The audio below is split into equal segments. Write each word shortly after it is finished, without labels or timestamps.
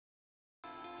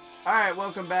Alright,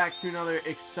 welcome back to another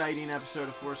exciting episode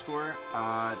of 4Score.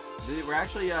 We're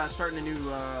actually starting a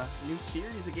new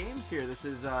series of games here. This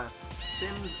is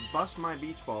Sims Bust My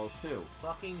Beach Balls 2.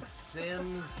 Fucking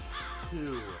Sims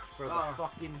 2 for the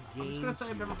fucking game. I'm just gonna say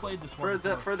I've never played this one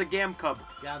for the GameCube.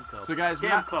 So guys, we're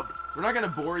not gonna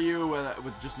bore you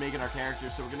with just making our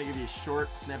characters. So we're gonna give you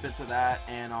short snippets of that,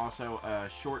 and also a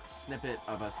short snippet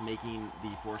of us making the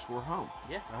 4Score home.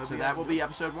 Yeah. So that will be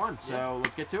episode 1. So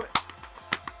let's get to it.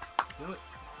 Do it.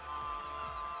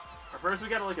 First, we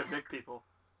gotta evict people.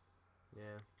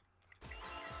 Yeah.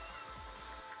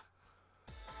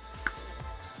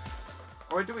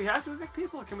 Or do we have to evict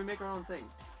people, or can we make our own thing?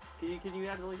 Can you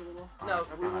add a little? No,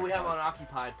 we have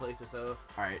unoccupied places, so.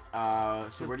 All right.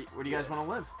 So where do you guys want to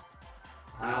live?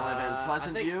 You want to live in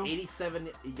Pleasant I think View? 87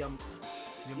 either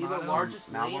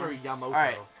largest lane or Yamato. All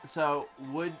right. So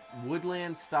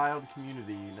woodland-styled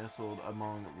community nestled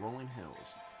among rolling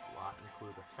hills. Lot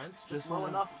include a fence just low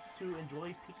enough to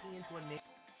enjoy peeking into a neighborhood.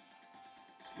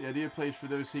 The idea plays for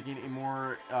those seeking a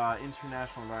more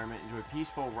international environment, enjoy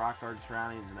peaceful rock garden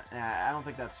surroundings. And I don't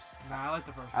think that's. Nah, I like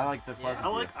the first one. I like the Pleasant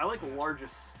View. I like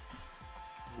largest.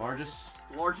 Largest.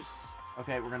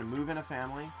 Okay, we're gonna move in a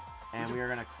family, and we are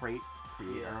gonna create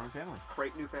our own family.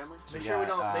 Create new family. So Make sure we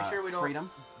don't. Freedom.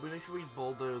 Make sure we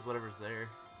bulldoze whatever's there.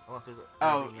 Unless there's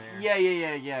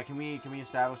there. Yeah. Can we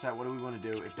establish that? What do we want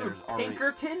to do if there's already?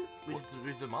 Pinkerton? We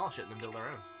just demolish it and then build our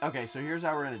own. Okay, so here's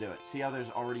how we're gonna do it. See how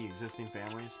there's already existing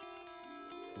families?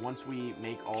 Once we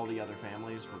make all the other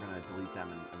families, we're gonna delete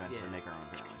them and eventually make our own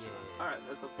families. Yeah. All right,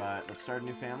 that's okay. But let's start a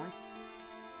new family.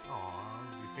 Aww,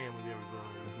 your family,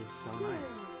 everybody. This is so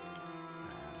nice.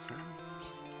 Madison.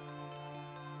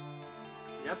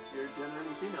 Yep, you're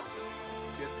generating females.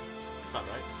 Good. About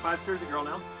right. 5 stars a girl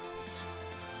now.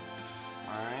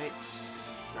 Alright,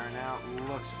 starting out,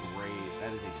 looks great.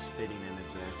 That is a spitting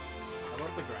image there. I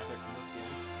like the graphics in this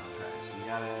game. Okay, so you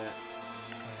gotta...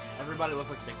 Everybody looks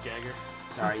like Mick Jagger.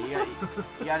 Sorry, you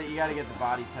gotta get the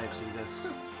body type, so you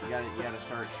gotta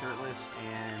start shirtless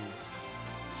and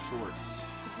shorts.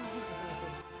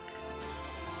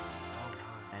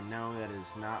 And no, that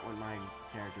is not what my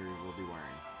character will be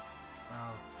wearing.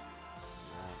 Oh.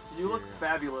 You look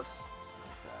fabulous.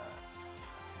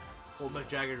 Old Mick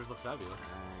Jagger just looks fabulous.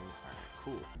 Alright,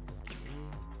 cool.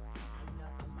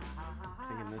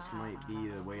 Thinking this might be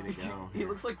the way to go. He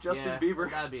looks like Justin Bieber.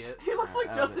 Gotta be it. He looks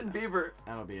like Justin Bieber.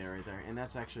 That'll be it right there. And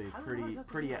that's actually pretty,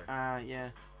 yeah.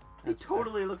 He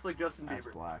totally looks like Justin Bieber. That's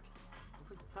black.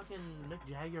 Looks like fucking Mick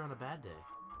Jagger on a bad day.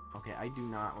 Okay, I do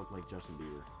not look like Justin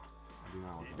Bieber. I do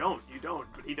not look You don't,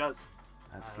 but he does.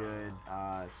 That's good.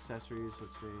 Accessories,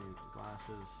 let's see,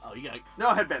 glasses. Oh, you got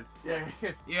no headband. Yeah.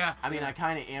 Yeah. I mean, I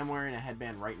kind of am wearing a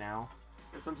headband right now.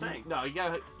 That's what I'm saying. No, you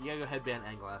gotta go headband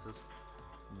and glasses.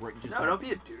 Just no, don't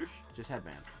be a douche. Just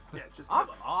headband. Yeah, just. I'm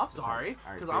sorry,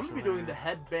 Alright, because I'm gonna be doing the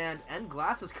headband and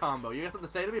glasses combo. You got something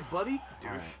to say to me, buddy?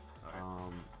 Douche.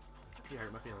 Alright. You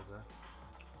hurt my feelings there.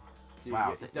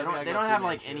 Wow, they don't have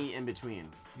like any in between.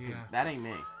 Yeah. That ain't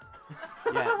me.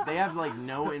 Yeah, they have like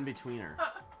no in betweener.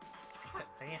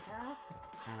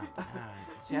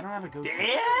 See, I don't have a goatee.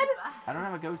 Dad? I don't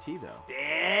have a goatee though.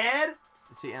 Dad?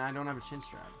 See, and I don't have a chin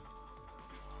strap.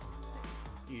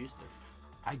 You used to.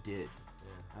 I did.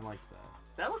 Yeah. I liked that.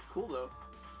 That looked cool though.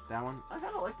 That one? I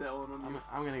kind of like that one.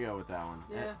 I'm gonna go with that one.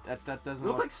 Yeah. That doesn't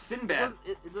look like Sinbad.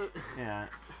 Yeah.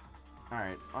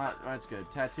 Alright, well, that's good.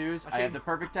 Tattoos. I have the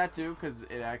perfect tattoo because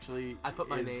it actually I put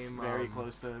my is name very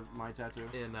close to my tattoo.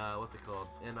 In what's it called?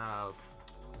 In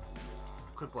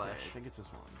Quiplash. Okay, I think it's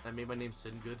this one. I made my name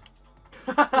Sin Good.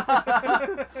 Oh,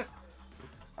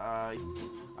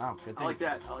 good thing. I like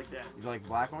that. I like that. You like the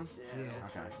black one? Yeah.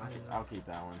 Okay, I'll keep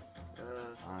that one.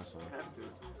 Honestly. I have to.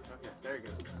 Okay, there you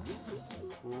go.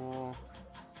 Cool.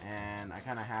 And I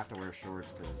kind of have to wear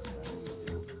shorts because I just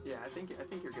do. Yeah, I think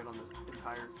you're good on the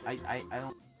entire thing. I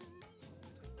don't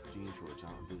jean shorts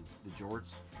on the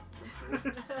jorts.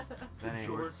 That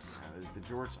ain't Jorts. The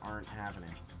jorts aren't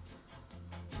happening.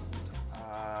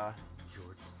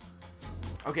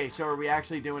 Okay, so are we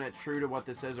actually doing it true to what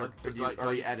this is, or are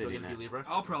we editing it?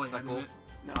 I'll probably edit it.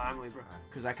 No, I'm Libra.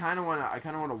 Because I kind of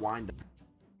wanna wind up,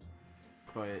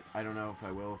 but I don't know if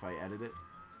I will if I edit it.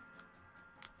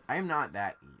 I am not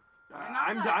that neat.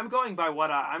 I'm going by what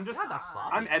I'm just.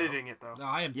 I'm editing it though. No,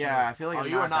 I am. Yeah, I feel like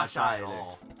you are not shy at either.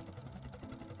 all.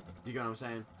 You get what I'm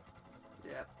saying?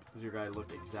 Yeah. Because your guy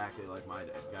looked exactly like my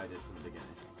guy did from the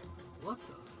beginning. What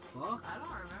the fuck? I don't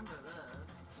remember this.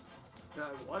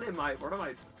 What are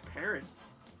my parents?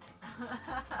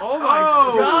 Oh my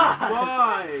god!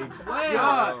 My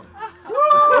god!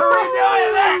 What are we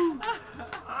doing that?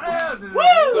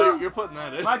 So you're putting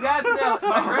that in. My dad's now.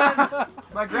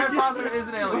 My grandfather is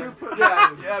an alien.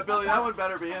 yeah, Billy, that one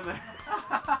better be in there.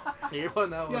 You're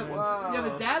putting that one in. Yeah,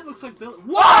 the dad looks like Billy.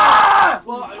 What?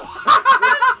 Well,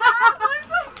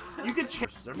 You could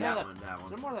change They're that more one. that- That one.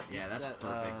 they're more that- Yeah, that's that,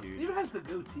 perfect, He dude. even has the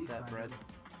goatee. that bread.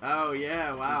 Oh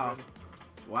yeah, wow,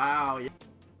 wow, yeah.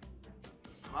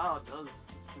 Wow, it does.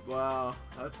 Wow,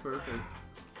 that's perfect.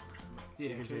 Yeah,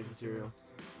 You can change material.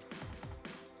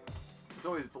 It's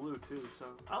always blue too, so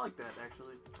I like that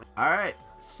actually. Alright,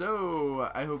 so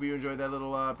I hope you enjoyed that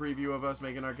little preview of us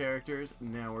making our characters.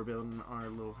 Now we're building our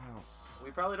little house.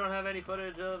 We probably don't have any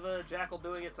footage of Jackal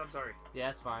doing it, so I'm sorry. Yeah,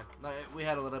 it's fine. No, we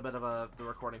had a little bit of the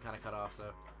recording kind of cut off,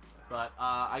 so. But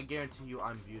I guarantee you,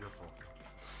 I'm beautiful.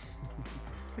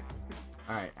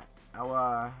 Alright,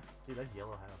 how Dude, that's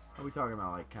yellow house. are we talking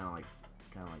about? Like kind of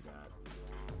like that.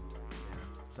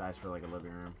 Size for like a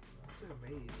living room. It's like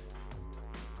a maze.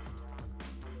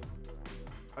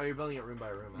 Oh, you're building it room by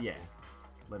room. Yeah,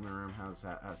 living room. How's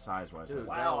that size wise? Dude,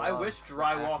 Wow, I wish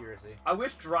drywall. Accuracy. I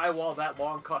wish drywall that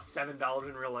long cost $7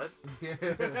 in real life.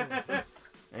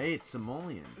 Hey, it's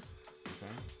simoleons.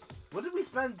 Okay, What did we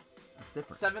spend that's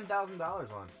different. $7,000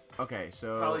 on? Okay,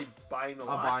 so Probably buying the I'm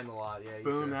lot. buying the lot. Yeah. you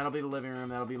boom, should. that'll be the living room.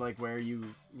 That'll be like where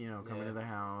you know come Yeah. into the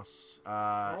house. We're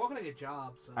all gonna get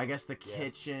jobs. So. I guess the Yeah.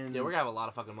 kitchen. Yeah, we're gonna have a lot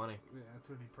of fucking money. Yeah, it's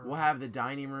gonna be perfect. We'll have the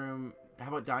dining room. How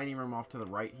about dining room off to the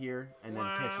right here, and then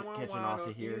kitchen off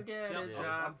to here. You get Yep, a Yeah.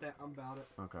 job. I'm about it.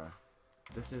 Okay,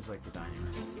 this is like the dining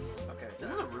room. Okay. This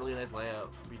is a really nice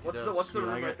layout. What's the You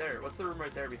room like right it? there? What's the room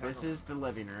right there behind This them? is the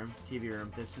living room, TV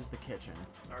room. This is the kitchen.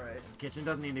 All right. Kitchen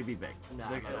doesn't need to be big. Nah,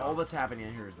 The- no. all that's happening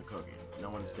in here is the cooking. No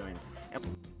one's doing. And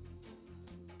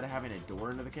instead of having a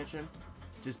door into the kitchen,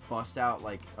 just bust out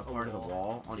like a part of the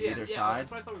wall on either side.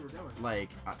 That's what I thought we were doing. Like,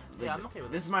 Yeah, I'm okay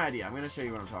with this is my idea. I'm gonna show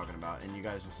you what I'm talking about, and you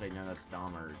guys will say no, that's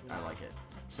dumb, or I No. like it.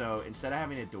 So instead of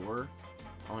having a door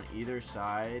on either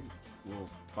side, we'll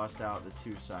bust out the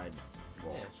two side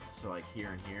walls. So like here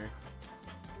and here.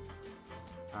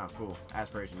 Oh, cool.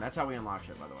 Aspiration. That's how we unlock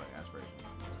shit, by the way. Aspirations.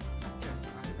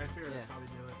 I figured that's Yeah. how we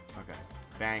do it. Okay.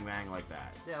 Bang, bang, like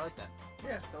that. Yeah, I like that.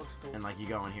 Yeah, that looks cool. And like you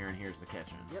go in here, and here's the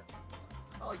kitchen. Yep.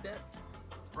 I like that.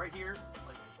 Right here,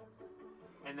 like,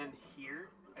 and then here,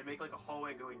 and make like a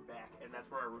hallway going back, and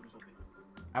that's where our rooms will be.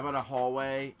 How about a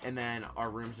hallway, and then our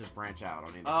rooms just branch out on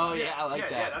either Oh side? yeah, I like yeah,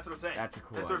 that. Yeah, that's what I'm saying. That's a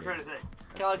cool That's what I'm idea. trying to say.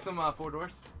 Kind of like some 4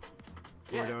 doors.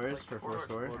 Four Yeah, doors like for four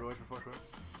 4Score. 4 doors for 4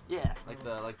 doors. Yeah. Like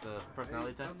the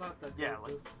personality test. I'm not that Yeah, good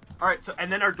like- at this. All right, so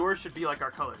and then our doors should be like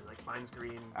our colors. Like mine's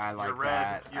green. I like you're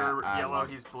red. that. You're I yellow. love-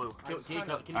 He's blue. Can you, can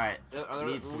you, Alright, are there,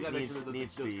 needs we gotta make needs sure that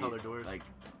needs to those be color doors. like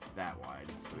that wide,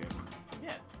 so we have one.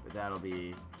 Yeah. But that'll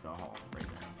be the hall right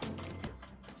there.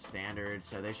 Standard,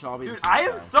 so they should all be Dude, the same I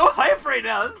am size. so hyped right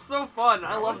now. This is so fun.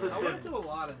 I love The I want to Sims. do a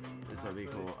lot of these. This would be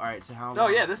actually. cool. All right, so how? No,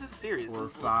 many? yeah, this is serious. 4,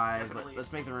 This is 5. definitely-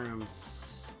 Let's make the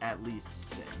rooms at least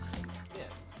 6. Yeah.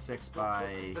 6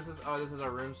 by This is our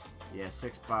rooms.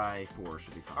 6 by 4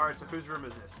 should be fine. All right, so whose room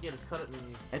is this? Yeah, just cut it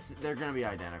and. They're gonna be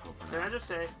identical for Can I now. just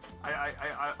say,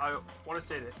 I want to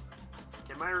say this.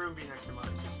 Can my room be next to mine?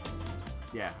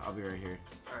 Yeah, I'll be right here.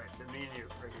 All right, then me and you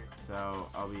right here. So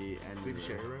I'll be in We the can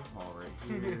share a room? hall right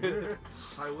here.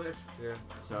 I wish. Yeah.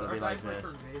 So it'll Our be like guys went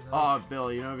this. for Vesa. Oh,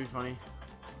 Bill, you know what'd be funny?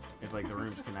 If like the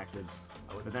room's connected,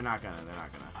 but they're not gonna.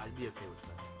 I'd be okay with that.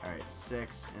 All right,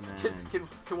 6, and then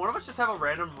Can one of us just have a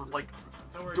random like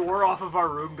Don't worry, door off of our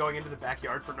room going into the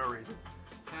backyard for no reason?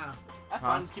 Kyle, That's Huh?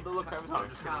 fine. Just keep a little crevice No, there. I'm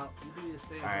just kidding. Kyle, you need to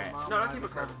stay at Alright. your mom. No, and don't I keep a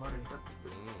can cover money.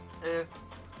 money. Eh.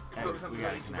 Hey, we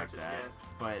gotta connect Yeah. that.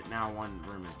 But now one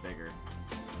room is bigger.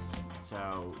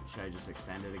 So should I just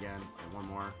extend it again? Like one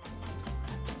more?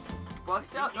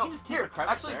 Bust out. You No, can just keep here. a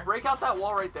crevice Actually, there. break out that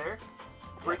wall right there.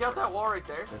 Break out that wall right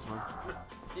there. This one?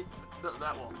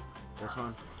 That wall. This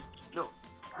one? No,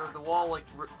 the wall like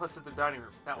close to the dining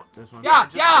room. That one. This one? Yeah,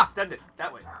 Just yeah! Extend it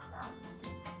that way.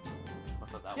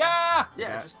 What's up, that Yeah!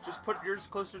 Yeah, Yeah. just put yours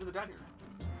closer to the dining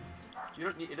room. You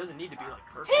don't need. It doesn't need to be like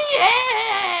perfect.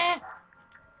 Yeah!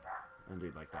 And do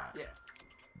it like that. Yeah.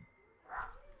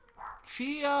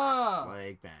 Chia!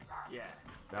 Like bang. Yeah.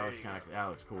 That looks kind of. That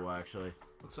looks cool actually.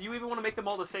 You even want to make them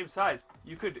all the same size.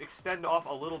 You could extend off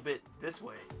a little bit this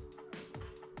way.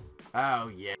 Oh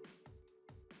yeah.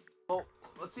 Well,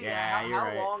 let's see. Yeah, how you're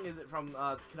right. long is it from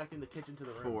connecting the kitchen to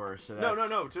the room? 4. So that's.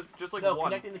 No. Just like No, one.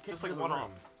 connecting the kitchen Just like to the one room.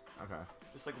 off. Okay.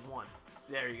 Just like one.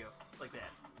 There you go. Like that.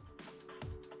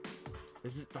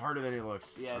 This is harder than it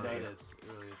looks. Yeah, no, Alright. it is. It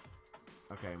really is.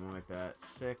 Okay, we'll make that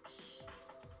 6.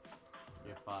 You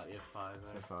have 5. You have 5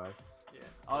 Say there. 5. Yeah.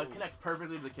 Oh, it connects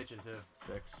perfectly to the kitchen too.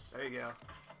 6. There you go.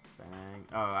 Bang.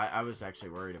 Oh, I was actually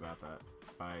worried about that.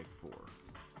 By 4.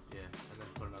 Yeah, and then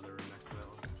put another room next to that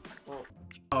one. Well,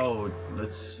 Oh,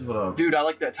 let's hold up. Dude, I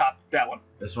like that one.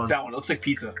 This one. That one. It looks like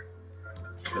pizza.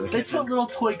 For the They kitchen. put little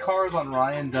toy cars on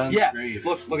Ryan Dunn's Yeah. grave.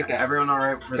 Look at that. Everyone all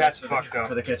right for That's this? fucked up.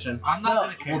 For the kitchen. I'm not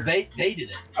gonna care. Well, they did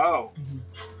it, Oh.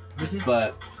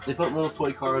 but they put little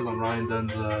toy cars on Ryan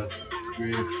Dunn's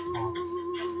grave.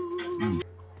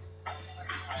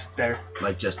 Just there.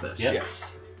 Like just this. Yep.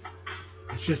 Yes.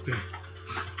 It's just big.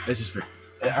 It's just.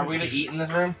 Are we gonna eat in this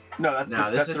room? No, that's No,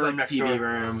 the, this that's is the room like next TV door.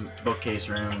 room, bookcase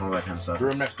room, all that kind of stuff. The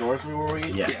room next door is where we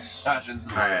eat? Yes. Gotcha. This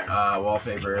is Alright,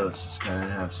 wallpaper, let's just kind of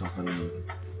have something.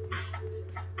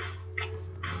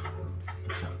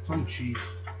 Some cheap.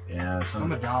 Yeah, I'm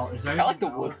some. a dollar. Is that I like the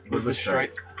even wood $1? with the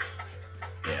stripe.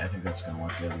 Yeah, I think that's gonna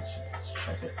work good. Let's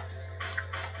check it.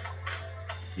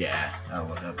 Yeah, that'll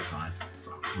be fine.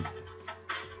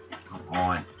 Come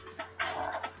on.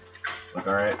 Look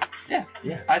alright? Yeah.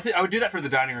 I think I would do that for the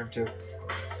dining room too.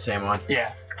 Same one?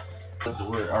 Yeah. the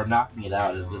door, or knocking it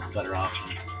out is the better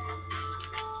option.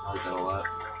 I like that a lot.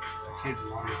 That saves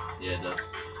money. Yeah, it does.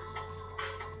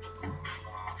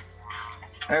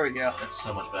 There we go. That's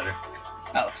so much better.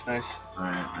 That looks nice.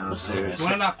 Alright, now let's do You it.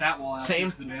 wanna knock that wall out?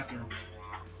 Same- To the bathroom.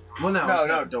 Well, no, No, it's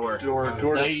no, not door. Door.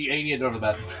 No, you need a door to the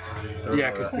bathroom.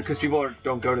 Yeah, because people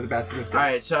don't go to the bathroom.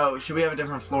 Alright, so should we have a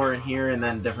different floor in here and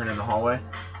then different in the hallway?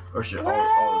 Or should all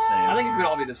the same? I think it could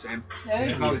all be the same. Yeah, it's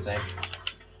it's probably the same.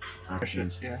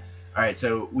 Questions. Yeah. Alright,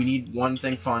 so we need one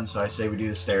thing fun, so I say we do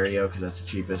the stereo because that's the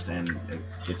cheapest and it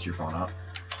gets your phone up.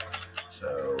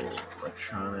 So,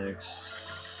 electronics.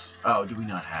 Oh, do we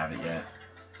not have it yet?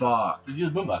 Fuck. Just use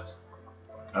boombox.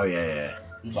 Oh, yeah.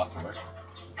 Boombox will work.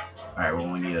 Alright, well,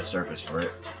 we need a surface for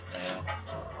it.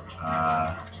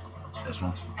 Yeah. This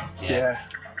one. Yeah.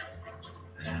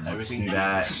 And let's Everything do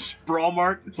that. Sprawl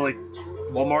Mart. It's like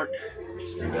Walmart.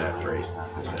 Let's do that right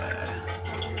there.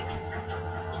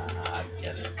 I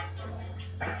get it.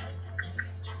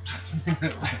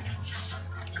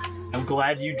 I'm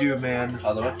glad you do, man.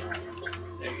 Other way.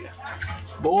 There you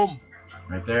go. Boom.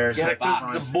 Right there. So Get it, that's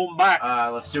this is fine. the boom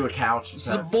box. Let's do a couch. This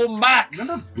is the boom box.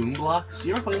 Remember Boom Blocks?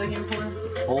 You ever played that game before?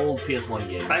 Old PS1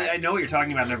 game. I know what you're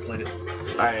talking about. I've never played it.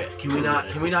 Alright, can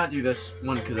we not do this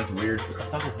one because that's weird? I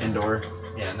thought it was Indoor.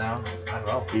 Yeah, no. I don't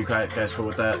know. Are you guys cool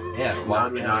with that? Yeah, why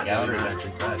would we have a gallery not- bench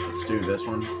inside? Let's do this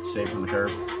one. Safe from the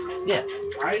curb. Yeah.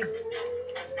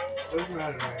 Doesn't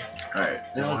matter to me. Alright,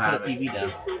 Then we'll we'll have put a it. TV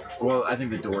down. Well, I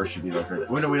think the door should be located.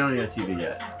 Well, no, we don't need a TV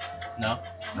yet. No?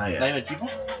 Not Not yet. even cheaper?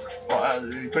 Well,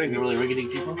 Putting putting it really rickety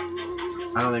cheaper?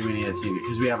 I don't think we need a TV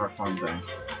because we have our fun thing.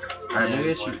 Alright, Yeah, maybe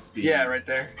it good should be yeah, right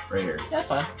there. right here. Yeah, that's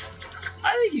fine.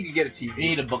 I think you could get a TV. We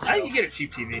need a I bookshelf. think you get a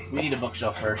cheap TV. We need a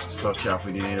bookshelf first. Bookshelf.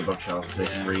 We do need a bookshelf so you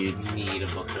can read, We need a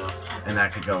bookshelf. and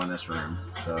that could go in this room.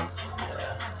 So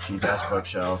Yeah. cheap ass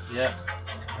bookshelf. Yeah.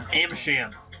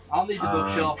 Amsham. I'll need the Um,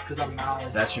 bookshelf because I'm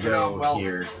knowledge. That should You know, go well,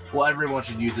 here. Well, everyone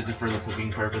should use it for the cooking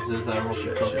purposes. I don't know if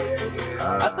you cook.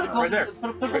 Yeah. I put it Uh, closer, Right there. Put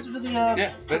it closer to the.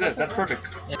 Yeah, right there. That's perfect.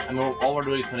 Yeah. I mean, all we're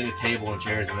doing is putting a table and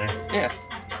chairs in there. Yeah.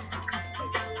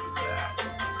 like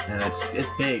that. And it's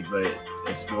big, but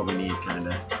it's what we need, kind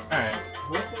of All right.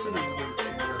 What's in another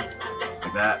chair?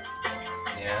 like that.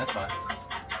 Yeah, that's fine.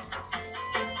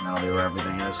 And that'll be where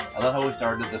everything is. I love how we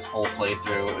started this whole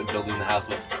playthrough and building the house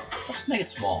with. Let's just make it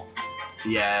small.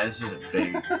 Yeah, this is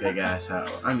a big ass house.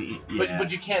 I mean, yeah,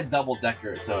 But you can't double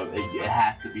decker it, so it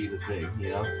has to be this big, you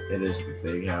know. it is a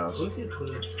big house. We could put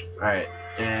it. All right,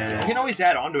 and You can always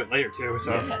add on to it later too.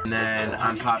 So Yeah. and then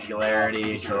on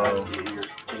popularity, so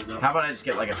how about I just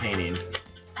get like a painting?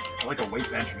 like a weight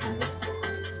bench or something.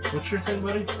 What's your thing,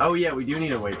 buddy? Oh yeah, we do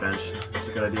need a weight bench. That's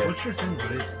a good idea. What's your thing,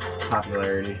 buddy?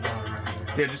 Popularity.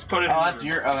 Yeah, just put it. Oh, in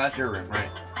that's your room, right?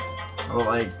 Oh,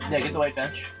 like Yeah, get the white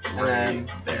bench, and then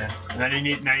there. And then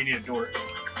you need a door.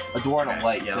 a door and Okay, a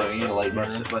light. yeah, so you need a light in your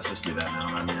room. let's just do that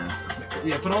now. I mean,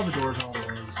 Yeah, put all the doors in all the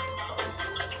rooms.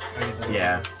 I get that.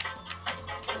 yeah.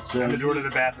 So And the door to the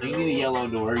So bathroom. you need a yellow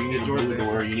door, you need a Doors blue there.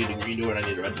 door, you need a green door, and I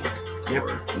need a red door. Yep.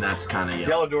 Door. And that's kind of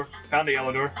Yellow door. Found a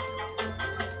yellow door.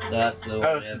 That's so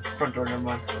Oh, that's bad. the front door. Never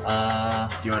mind. Do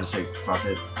you want to say fuck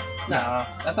it? No,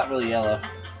 that's not really yellow.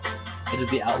 It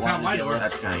just the outline found my is yellow. door.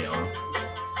 That's kind of yellow.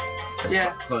 That's Yeah.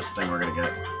 the closest thing we're gonna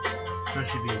get.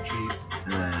 Especially being cheap.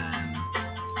 And then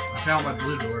I found my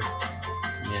blue door.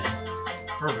 Yeah.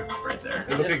 Perfect. right there.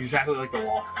 It looks exactly like the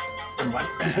wall. Never mind.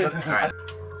 All right.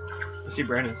 I see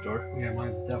Brandon's door. Yeah,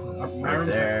 mine's definitely. My Right room's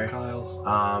there. like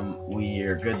Kyle's.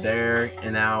 We're good there,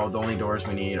 and now the only doors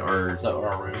we need are. So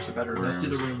our rooms. It's a better Let's room.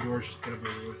 do the room doors. Just get over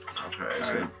with. Okay, so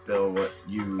Alright. Bill, what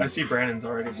you? I see Brandon's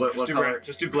already. So What just do color?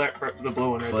 just do the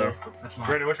blue one right Blue. there. That's fine.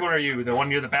 Brandon, which one are you? The one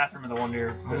near the bathroom or the one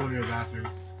near? I'll go to your bathroom.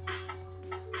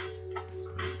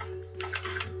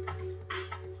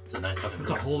 So a nice fucking It's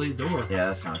a door. holy door. Yeah,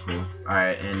 that's kind of cool. All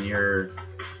right, and you're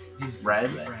He's red.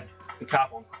 The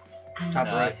top one. Top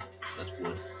No, right. That's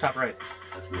wood. Top right.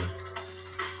 That's wood.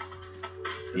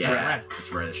 It's Yeah, red.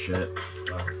 it's red as shit.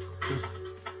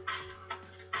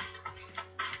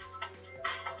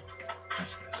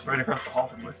 Right across the hall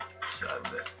from me.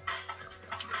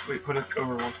 Wait, put it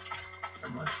over one.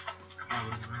 Never mind.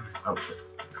 Oh shit.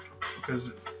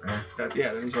 Because Right. that,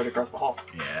 yeah, then he's right across the hall.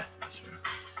 Yeah, that's true.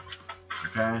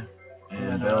 Okay,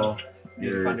 and And, Bill, You need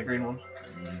to you're find a green one.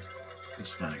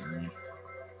 it's kind of green.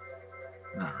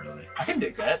 Not really. I can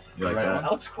dig that. You like Right that? one?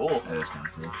 That looks cool. That is kind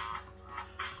of cool.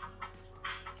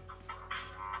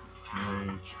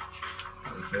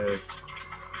 Perfect.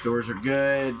 Doors are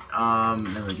good.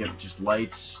 Then we get just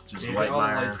lights, just a light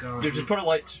mire. Dude, just put a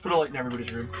light in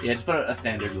everybody's room. Yeah, just put a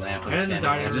standard lamp. Like And a in the standing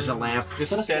dining lamp. Just a lamp.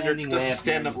 Just Put a a standard, standing just a lamp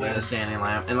stand-up in lamp. A standing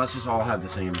lamp, and let's just all have the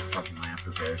same fucking lamp.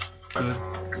 Who cares? Let's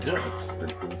do it. That's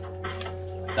pretty cool.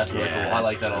 That's really cool. I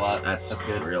like that a lot. That's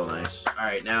good. Real nice. All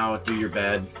right, now do your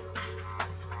bed,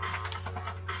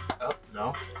 Oh,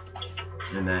 no.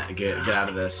 and then get out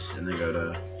of this, and then go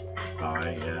to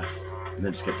buy, yeah, and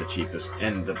then just get the cheapest.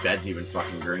 And the bed's even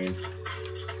fucking green.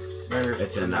 Where?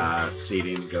 It's in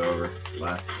seating. Go over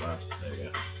left. There you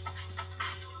go.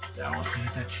 That one.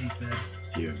 Get that cheap bed.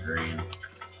 It's even green.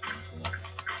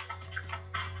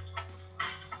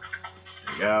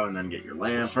 There you go, and then get your The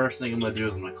lamp. first thing I'm gonna do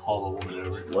is I'm gonna call the woman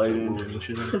over.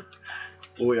 Lighting.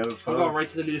 Oh, we have a I'm phone. going right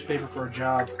to the newspaper for a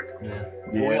job. Yeah. Yeah.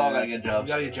 Well, we all gotta get You jobs.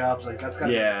 gotta get jobs, like, that's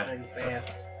gotta Yeah. be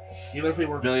fast. Even if we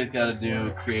work. Billy's gotta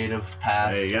do creative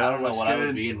path. There you go, I don't know looks what I good.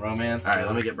 would be in romance. All right, so-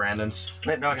 let me get Brandon's.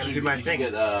 Wait, no, I gotta do my You thing.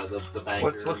 Get the banker.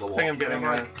 What's and the thing I'm getting?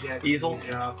 Easel?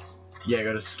 Jobs. Yeah,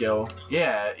 go to skill.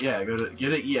 Yeah, go to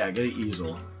get it. Yeah, get an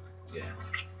easel. Yeah.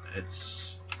 It's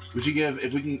Would you give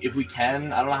if we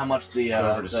can? I don't know how much the Go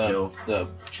over to skill. the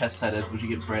chess set is. Would you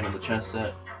give Brandon the chess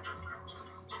set?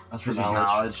 That's for His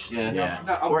knowledge. Yeah. Yeah.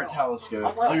 No, Or a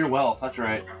telescope. Oh, your wealth. That's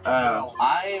right.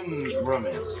 I'm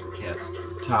romance. Yes.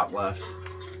 Top left. Is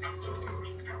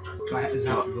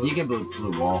that Oh, blue? you can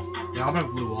blue wall. Yeah, I'm gonna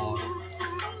blue wall.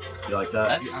 You like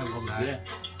that? That's, I love that. Yeah.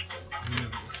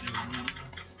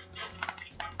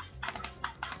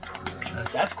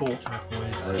 That's cool. That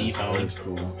is Seafoam.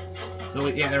 cool. No,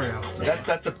 wait, yeah, there we go.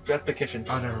 That's the kitchen.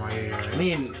 Oh, never mind. Yeah, I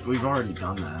mean, we've already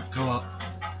done that. Go up.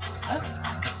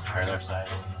 That's trailer side.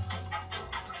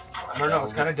 I don't know. I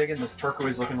was kind of digging this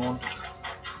turquoise looking one.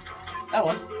 That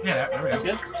one. Yeah, there we That's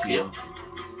go. good. Teal.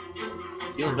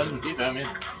 Teal better than seafoam, man.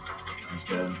 That's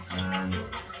good. And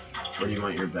where do you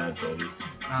want your bed, baby?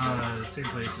 Same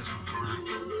place as before.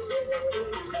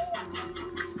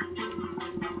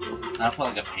 I'll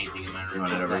put like a painting in my room. You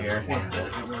want it over here? Yeah,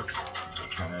 that works.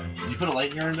 Did you put a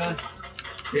light in your room, Billy?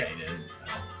 Yeah, he did.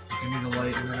 I need a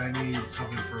light, and then I need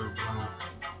something for wealth.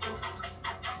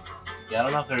 Yeah, I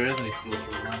don't know if there is any schools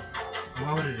for wealth.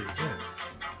 Why would it exist?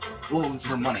 Well, it was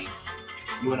for money.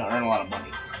 You wouldn't earn a lot of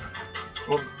money.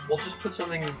 Well, we'll just put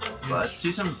something. Let's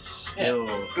do some skill.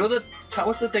 Go to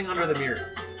what's the thing under the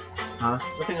mirror? Huh?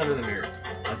 What's the thing under the mirror?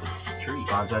 Like a tree.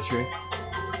 Bonsai tree?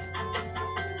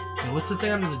 Yeah, what's the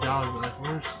thing under the dollar? Like,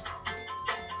 where's?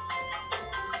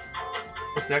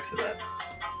 What's next to that?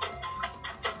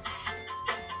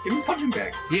 Give me a punching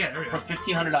bag. Yeah, there we For go.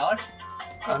 $1,500?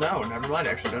 Oh no, never mind.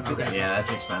 Actually, don't do that. Yeah,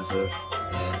 that's expensive.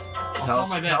 Yeah. I'll sell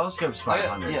my bed. Telescope's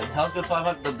 500. Yeah, telescope's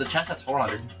 500. The chest set's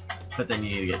 400. But then you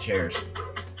need to get chairs.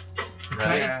 Can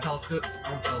I Yeah. get a telescope?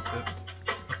 I want a telescope.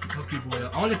 Hook people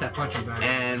up. I want to get that punching bag.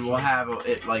 And we'll have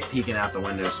it like peeking out the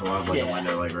window, so we'll have like a Yeah.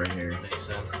 window like right here. Makes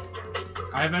sense.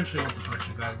 I eventually want the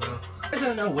punching bag though. I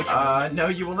don't know which one. No,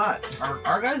 you will not.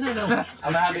 Our guys don't know which one.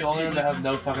 I'm gonna have the only room that has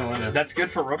no fucking windows. That's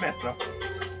good for romance though.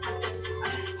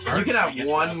 You can have I guess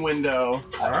one so. window.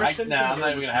 Nah, I'm not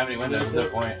even gonna have any windows. No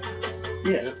point.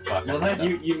 Yeah. Fuck. Well,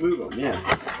 then you move them, yeah.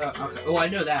 Okay. Oh, I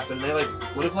know that, but they like.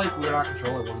 What if like we're not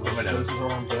controlling one of them? Windows. This is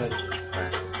our own bed.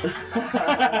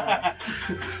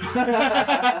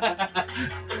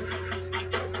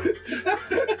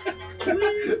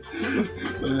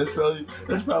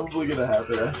 That's probably gonna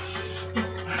happen.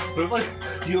 What if like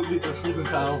you be the sleeping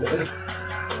pile? That's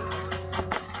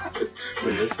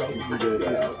probably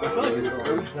gonna I feel like it's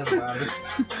doesn't matter.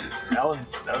 That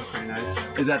was pretty nice.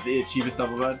 Is that the cheapest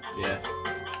double bed? Yeah.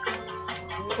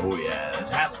 Oh yeah,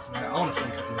 That looks nice. I want to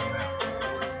sleep with doing that.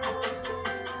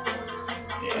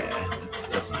 yeah,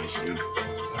 that's nice, dude.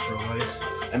 That's real nice.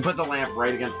 And put the lamp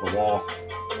right against the wall.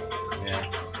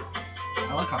 Yeah.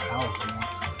 I like how powerful.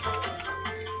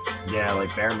 Yeah,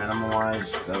 like bare minimum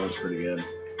wise, that looks pretty good.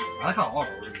 I like how all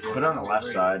rooms look. Put it on the left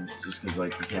Great. side, just because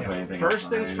like you can't put anything. else First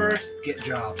on things there. first, get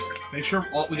jobs. Make sure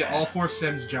we get all 4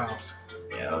 Sims jobs.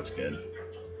 Yeah, that looks good.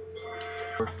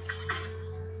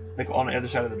 Like on the other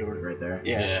side of the door. Right there.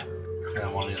 Yeah. Yeah,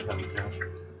 one on the other side of the couch.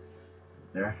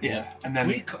 There. Yeah. And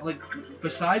then. Like,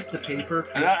 besides the paper.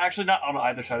 And actually, not on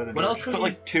either side of the door. What else Just would put you-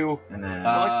 like 2. And then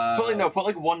Put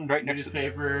like one right next to.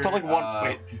 Newspaper. Put like one.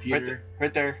 Wait. Computer.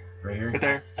 Right there. right here. Right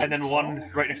there. And then one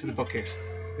right next to the bookcase.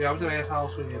 Yeah, I was gonna ask how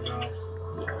else we need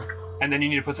to. And then you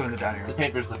need to put some in the dining The room.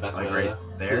 paper's the best Like way. right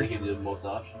though. there? It gives you the most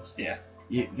options.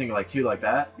 You think like 2 like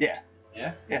that, Yeah.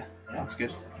 That's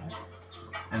good.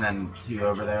 and then 2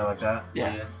 over there like that,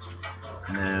 Yeah.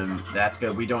 and then that's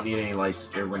good. We don't need any lights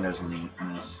or windows in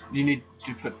this. You need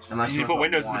to put. Unless You need to put wanna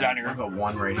windows in the one. dining We'll room. put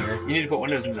 1 right here. You need to put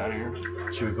windows in the dining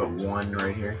room. Should we put 1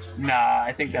 right here? Nah,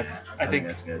 I think that's. I think.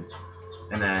 that's good.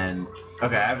 And then,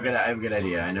 okay, I have a good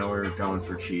idea. I know we're going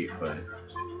for cheap, but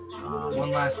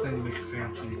One last thing to make it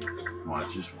fancy.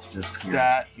 watch, just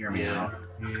hear me Yeah. out,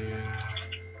 Yeah.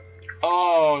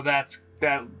 Oh, that's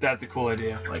a cool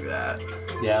idea. like that.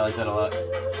 Yeah, I like that a lot.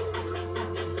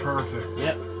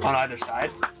 Perfect. On either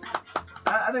side.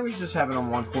 I think we should just have it on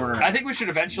one corner. I think we should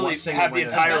eventually One single have the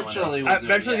window. entire. Eventually we'll do it,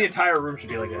 Eventually, the yeah. entire room should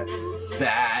be like that.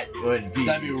 That would be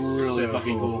That'd be really so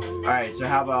fucking cool. All right, so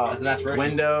how about That's an aspiration.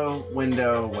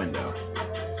 window,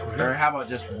 or how about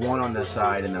just 1 on this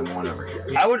side and then 1 over here?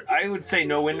 I would say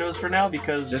no windows for now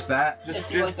because Just that? Just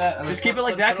keep it like that. and just then keep it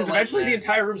like put- that put a because light eventually the there.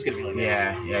 entire room's gonna be like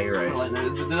that. Yeah, you're Put a right. light there.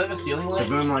 Do they have a ceiling So light?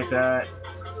 boom like that.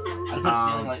 I'd put a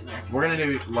ceiling light in there. We're gonna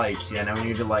do lights. Yeah, now we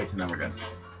need the lights and then we're good.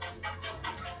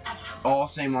 All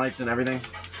same lights and everything?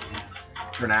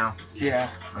 For now? Yeah.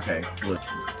 Okay, good.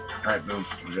 Alright, boom.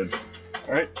 We're good.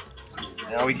 All right.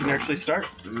 Now we can actually start.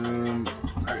 Boom.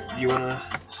 You wanna?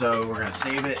 So we're gonna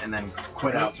save it and then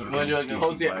quit out so we Wanna can do it do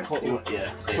close some the lights.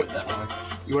 Yeah, save it that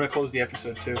way. You wanna close the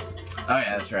episode too? Oh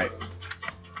yeah, that's right.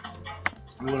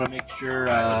 We want to make sure.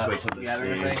 Alright, let's wait till we this got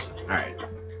everything. saves. Alright.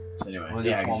 So anyway, Want to do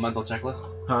yeah, a small just- mental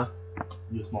checklist? Huh?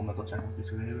 Do a small mental checklist. Make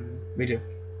sure we have everything. Me too.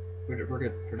 We're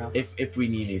good for now. if we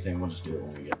need anything, we'll just do it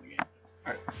when we get in the game.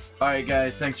 Alright. Alright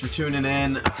guys, thanks for tuning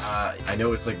in. I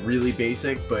know it's like really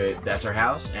basic, but that's our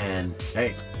house, and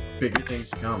hey, bigger things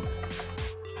to come.